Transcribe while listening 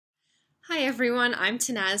Hi everyone, I'm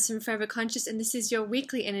Tanaz from Forever Conscious, and this is your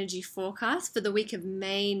weekly energy forecast for the week of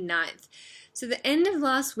May 9th. So the end of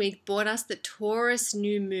last week brought us the Taurus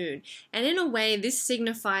new moon, and in a way this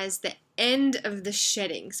signifies the end of the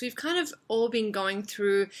shedding. So we've kind of all been going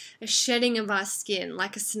through a shedding of our skin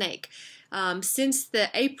like a snake. Since the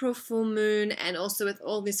April full moon and also with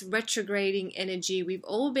all this retrograding energy, we've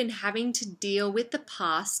all been having to deal with the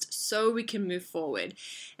past so we can move forward.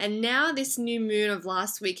 And now this new moon of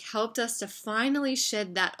last week helped us to finally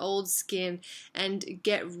shed that old skin and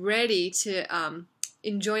get ready to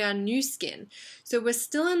enjoy our new skin. So we're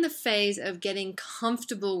still in the phase of getting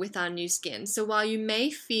comfortable with our new skin. So while you may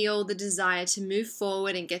feel the desire to move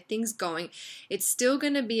forward and get things going, it's still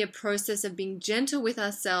going to be a process of being gentle with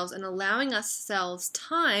ourselves and allowing ourselves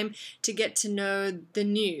time to get to know the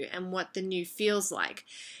new and what the new feels like.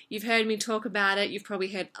 You've heard me talk about it, you've probably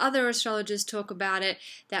heard other astrologers talk about it,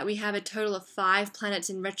 that we have a total of 5 planets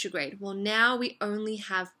in retrograde. Well, now we only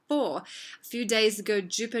have 4. A few days ago,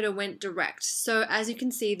 Jupiter went direct. So as you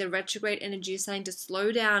can see, the retrograde energy is starting to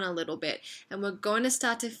slow down a little bit, and we're going to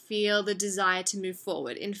start to feel the desire to move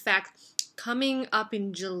forward. In fact, coming up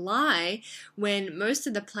in July, when most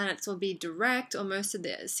of the planets will be direct, or most of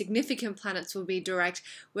the significant planets will be direct,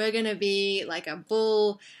 we're going to be like a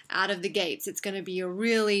bull out of the gates. It's going to be a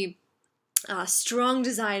really strong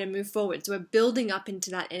desire to move forward. So we're building up into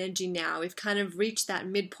that energy now. We've kind of reached that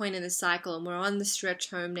midpoint in the cycle and we're on the stretch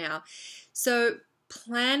home now. So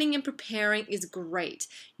planning and preparing is great.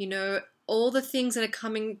 You know, all the things that are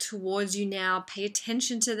coming towards you now, pay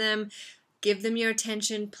attention to them, give them your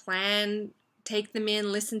attention, plan, take them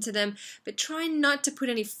in, listen to them, but try not to put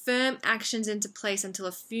any firm actions into place until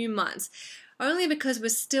a few months. Only because we're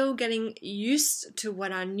still getting used to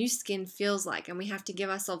what our new skin feels like, and we have to give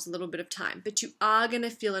ourselves a little bit of time. But you are going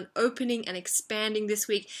to feel an opening and expanding this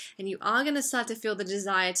week, and you are going to start to feel the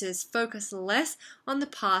desire to focus less on the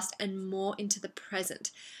past and more into the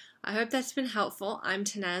present. I hope that's been helpful. I'm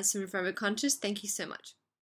Tanaz from Forever Conscious. Thank you so much.